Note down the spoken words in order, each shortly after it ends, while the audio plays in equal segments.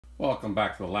Welcome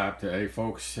back to the lab today,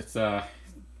 folks. It's a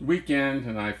weekend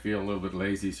and I feel a little bit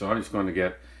lazy, so I'm just going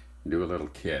to do a little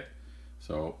kit.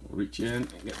 So reach in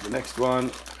and get the next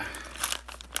one.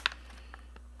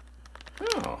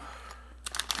 Oh,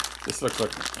 this looks like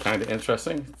kind of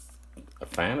interesting. A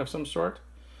fan of some sort.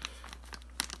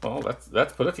 Well,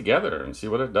 let's put it together and see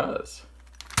what it does.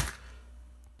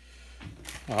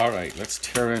 All right, let's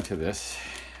tear into this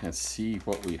and see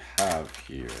what we have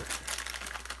here.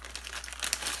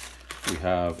 We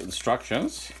have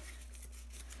instructions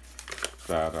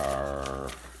that are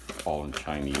all in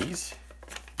Chinese.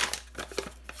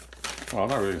 Well,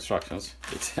 not really instructions.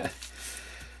 It's we've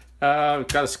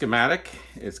got a schematic.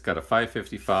 It's got a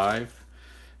 555,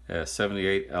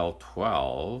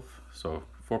 78L12, so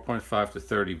 4.5 to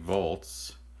 30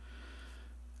 volts.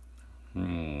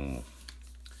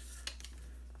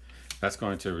 That's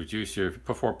going to reduce your, if you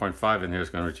put 4.5 in here,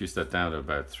 it's going to reduce that down to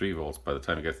about 3 volts by the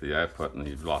time you get to the output, and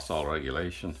you've lost all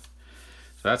regulation.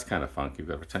 So that's kind of funky. We've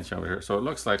got a potentiometer here. So it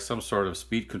looks like some sort of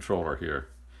speed controller here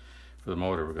for the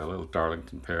motor. We've got a little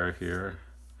Darlington pair here.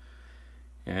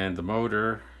 And the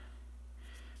motor,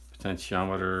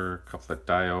 potentiometer, a couple of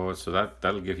diodes. So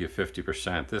that'll give you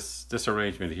 50%. This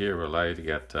arrangement here will allow you to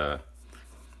get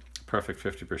perfect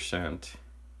 50%.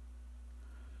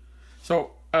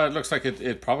 So it looks like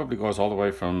it probably goes all the way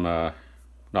from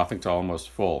nothing to almost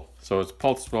full. So it's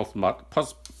pulse width my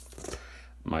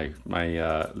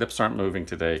lips aren't moving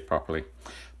today properly.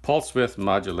 Pulse width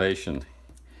modulation,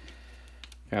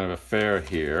 kind of affair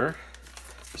here.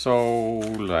 So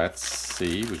let's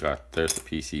see. There's the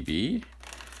PCB.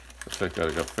 Looks like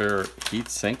got a fair heat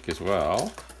sink as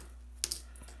well.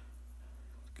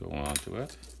 Go on to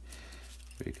it.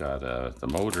 We got the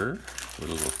motor with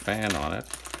a little fan on it.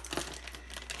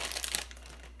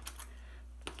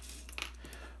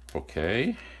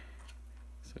 Okay,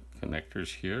 so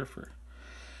connectors here for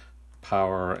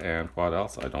power and what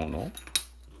else, I don't know.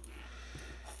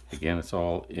 Again, it's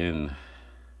all in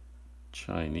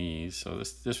Chinese, so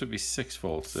this would be 6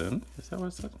 volts in. Is that what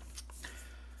it said?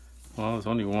 Well, there's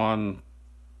only one.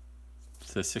 It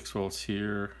says 6 volts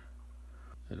here.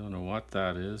 I don't know what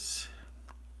that is.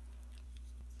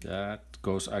 That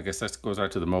goes, I guess that goes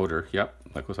out to the motor. Yep,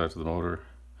 that goes out to the motor.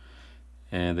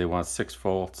 And they want 6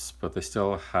 volts, but they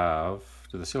still have,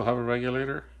 do they still have a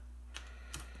regulator?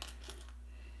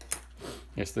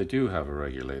 Yes, they do have a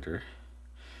regulator.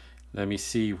 Let me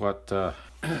see what,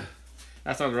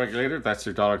 that's not a regulator, that's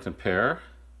your Darlington pair.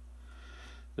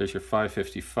 There's your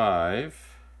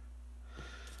 555.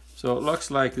 So it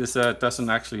looks like this doesn't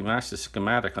actually match the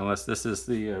schematic unless this is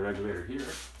the regulator here.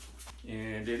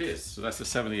 And it is, so that's the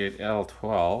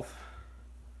 78L12.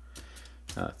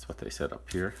 That's what they said up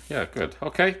here. Yeah, good.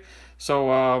 Okay,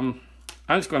 so I'm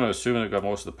just going to assume I've got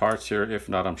most of the parts here. If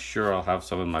not, I'm sure I'll have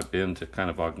some in my bin to kind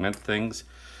of augment things.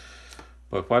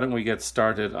 But why don't we get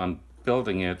started on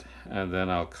building it, and then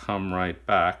I'll come right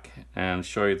back and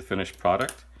show you the finished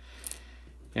product.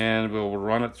 And we'll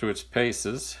run it through its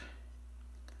paces.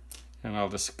 And I'll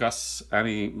discuss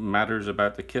any matters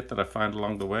about the kit that I find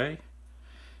along the way.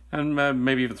 And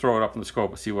maybe even throw it up in the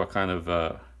scope and see what kind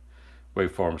of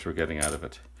waveforms we're getting out of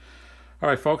it. All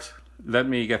right, folks, let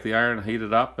me get the iron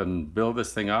heated up and build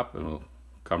this thing up, and we'll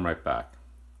come right back.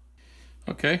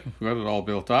 Okay, we've got it all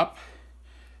built up.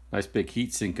 Nice big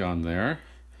heat sink on there.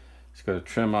 Just got to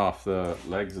trim off the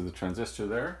legs of the transistor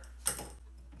there.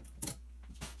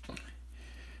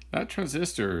 That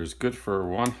transistor is good for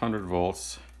 100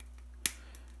 volts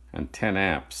and 10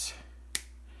 amps.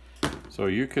 So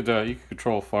you could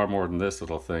control far more than this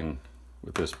little thing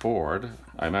with this board.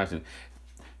 I imagine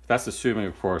that's assuming,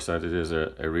 of course, that it is a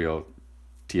real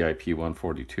TIP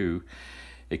 142.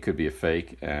 It could be a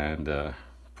fake, and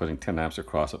putting 10 amps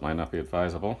across it might not be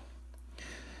advisable.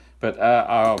 But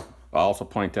I'll also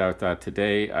point out that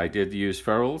today I did use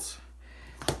ferrules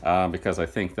because I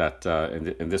think that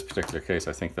in this particular case,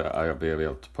 I think that I'll be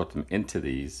able to put them into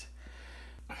these,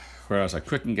 whereas I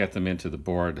couldn't get them into the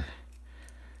board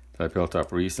that I built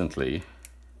up recently,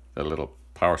 the little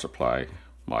power supply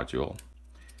module,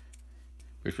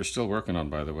 which we're still working on,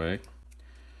 by the way.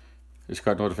 Just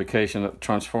got notification that the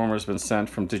transformer has been sent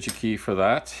from DigiKey for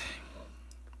that.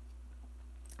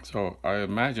 So I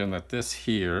imagine that this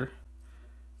here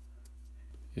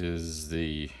is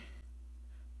the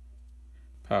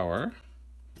power.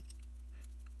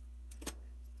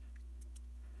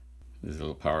 There's a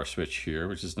little power switch here,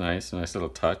 which is nice, a nice little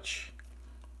touch.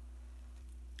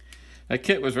 That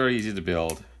kit was very easy to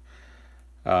build.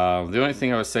 The only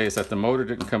thing I would say is that the motor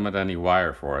didn't come with any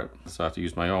wire for it, so I have to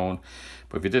use my own.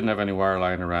 But if you didn't have any wire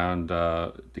lying around,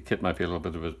 the kit might be a little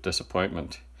bit of a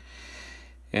disappointment.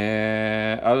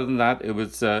 And other than that,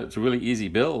 it's a really easy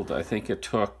build. I think it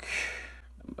took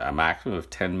a maximum of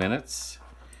 10 minutes.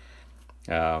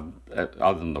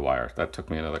 Other than the wire, that took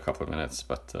me another couple of minutes.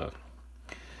 But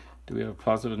do we have a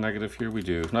positive and negative here? We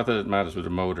do. Not that it matters with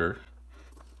the motor.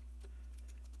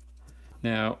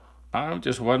 Now, I'm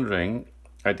just wondering,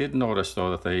 I did notice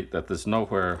though that there's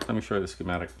nowhere, let me show you the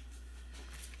schematic.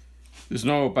 There's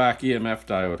no back EMF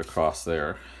diode across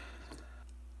there.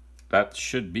 That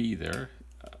should be there.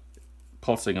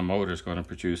 Pulsing a motor is going to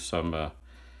produce some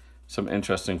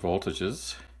interesting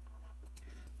voltages.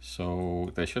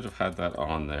 So they should have had that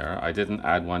on there. I didn't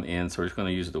add one in, so we're just going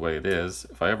to use it the way it is.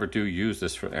 If I ever do use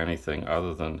this for anything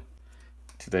other than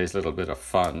today's little bit of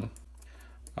fun,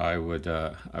 I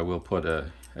will put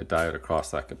a diode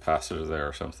across that capacitor there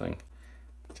or something.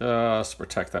 Just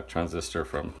protect that transistor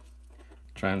from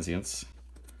transients.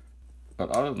 But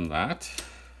other than that,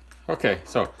 okay,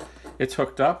 so it's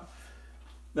hooked up.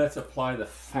 Let's apply the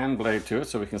fan blade to it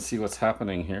so we can see what's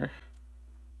happening here.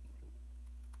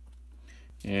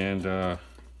 And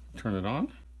turn it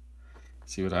on,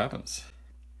 see what happens.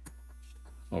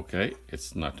 Okay,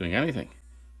 it's not doing anything.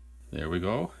 There we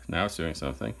go, now it's doing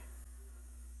something.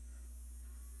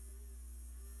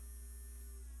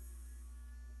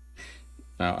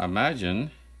 Now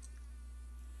imagine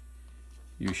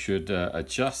you should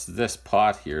adjust this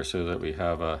pot here so that we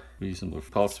have a reasonable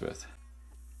pulse width.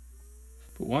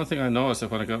 But one thing I noticed is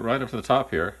when I got right up to the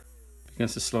top here, it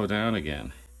begins to slow down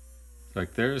again.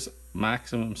 Like there's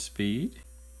maximum speed.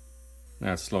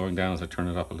 Now it's slowing down as I turn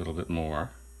it up a little bit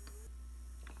more.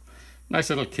 Nice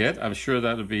little kit. I'm sure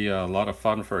that would be a lot of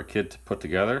fun for a kid to put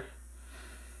together.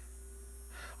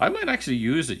 I might actually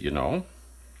use it, you know.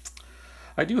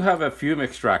 I do have a fume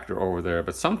extractor over there,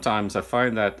 but sometimes I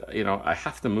find that, you know, I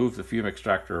have to move the fume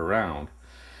extractor around.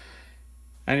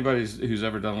 Anybody who's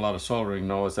ever done a lot of soldering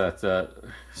knows that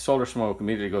solder smoke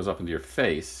immediately goes up into your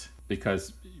face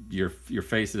because your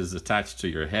face is attached to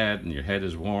your head and your head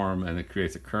is warm, and it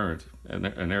creates a current,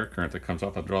 an air current that comes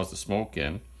up and draws the smoke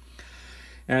in.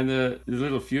 And the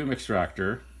little fume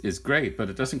extractor is great, but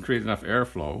it doesn't create enough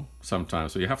airflow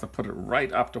sometimes, so you have to put it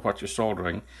right up to what you're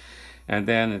soldering, and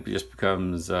then it just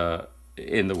becomes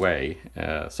in the way.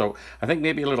 So I think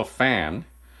maybe a little fan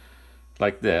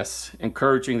like this,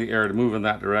 encouraging the air to move in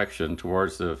that direction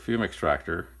towards the fume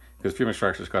extractor, because the fume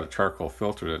extractor's got a charcoal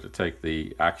filter in it to take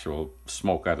the actual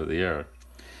smoke out of the air.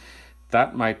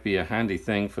 That might be a handy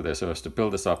thing for this, so as to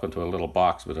build this up into a little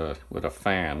box with a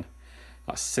fan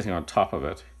sitting on top of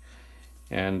it,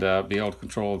 and be able to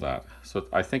control that. So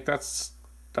I think that's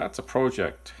a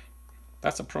project.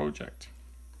 That's a project.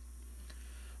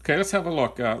 Okay, let's have a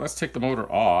look. Let's take the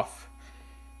motor off,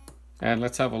 and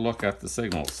let's have a look at the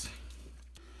signals.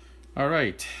 All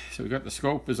right, so we got the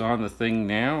scope is on the thing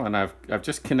now, and I've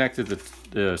just connected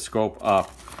the scope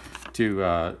up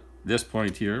to this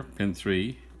point here, pin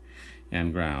 3,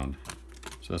 and ground.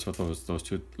 So that's what those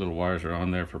two little wires are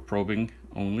on there for probing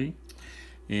only.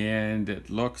 And it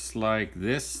looks like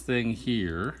this thing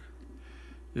here,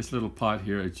 this little pot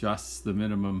here, adjusts the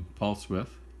minimum pulse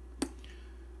width.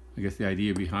 I guess the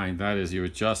idea behind that is you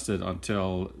adjust it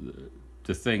until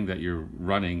the thing that you're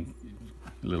running,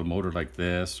 a little motor like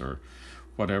this or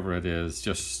whatever it is,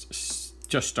 just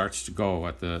starts to go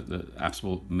at the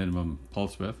absolute minimum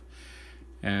pulse width,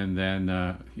 and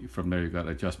then from there you've got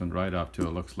adjustment right up to,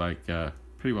 it looks like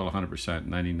pretty well 100%,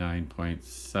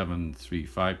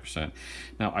 99.735%.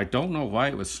 Now I don't know why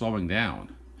it was slowing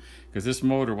down, because this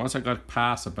motor, once I got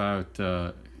past about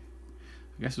I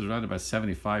guess it was around about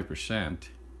 75%,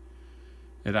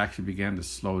 it actually began to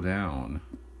slow down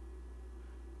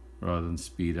rather than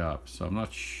speed up. So I'm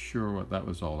not sure what that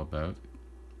was all about.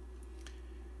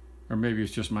 Or maybe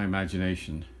it's just my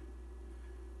imagination.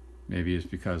 Maybe it's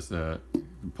because the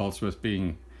pulse width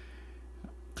being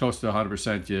close to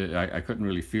 100%, I couldn't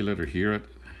really feel it or hear it.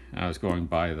 I was going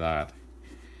by that,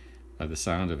 by the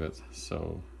sound of it.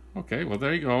 So, okay, well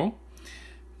there you go.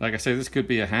 Like I say, this could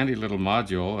be a handy little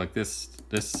module. Like this,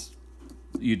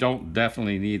 you don't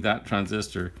definitely need that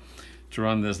transistor to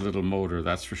run this little motor,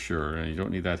 that's for sure, and you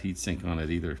don't need that heat sink on it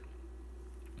either.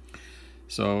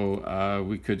 So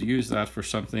we could use that for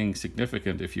something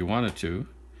significant if you wanted to.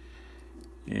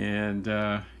 And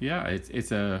yeah,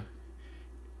 it's a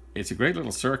great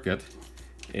little circuit,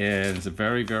 and it's a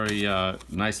very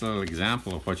nice little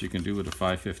example of what you can do with a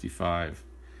 555.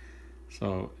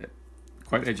 So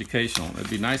quite educational. It'd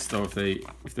be nice though if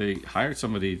they hired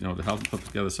somebody, you know, to help them put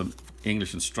together some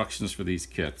English instructions for these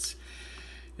kits.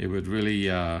 It would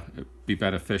really be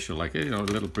beneficial, like, you know, a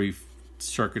little brief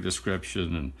circuit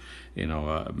description and, you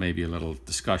know, maybe a little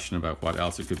discussion about what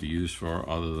else it could be used for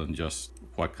other than just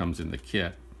what comes in the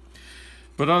kit.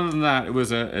 But other than that, it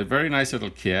was a very nice little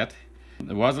kit.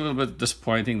 It was a little bit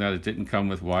disappointing that it didn't come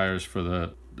with wires for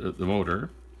the motor.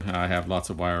 I have lots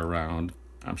of wire around.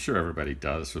 I'm sure everybody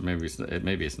does, so maybe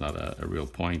it's not a real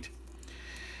point.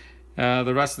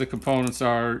 The rest of the components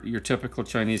are your typical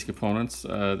Chinese components.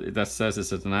 That says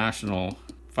it's a national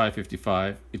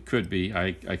 555. It could be.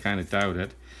 I kind of doubt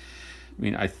it. I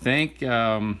mean, I think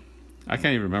I can't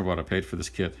even remember what I paid for this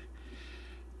kit,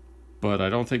 but I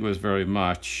don't think it was very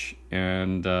much.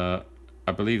 And I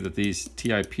believe that these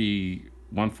TIP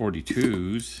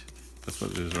 142s, that's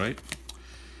what it is, right?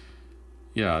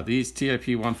 Yeah, these TIP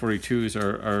 142s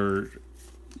are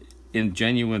in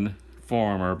genuine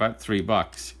form are about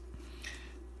 $3.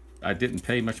 I didn't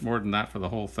pay much more than that for the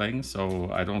whole thing, so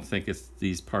I don't think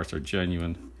these parts are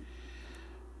genuine.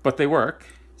 But they work,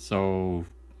 so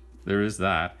there is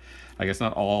that. I guess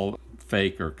not all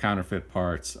fake or counterfeit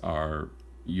parts are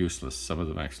useless. Some of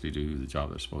them actually do the job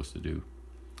they're supposed to do.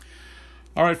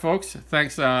 All right, folks,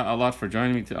 thanks a lot for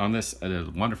joining me on this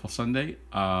wonderful Sunday.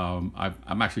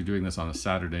 I'm actually doing this on a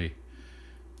Saturday,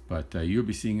 but you'll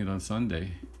be seeing it on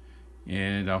Sunday.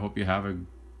 And I hope you have a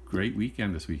great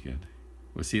weekend this weekend.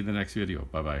 We'll see you in the next video.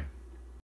 Bye-bye.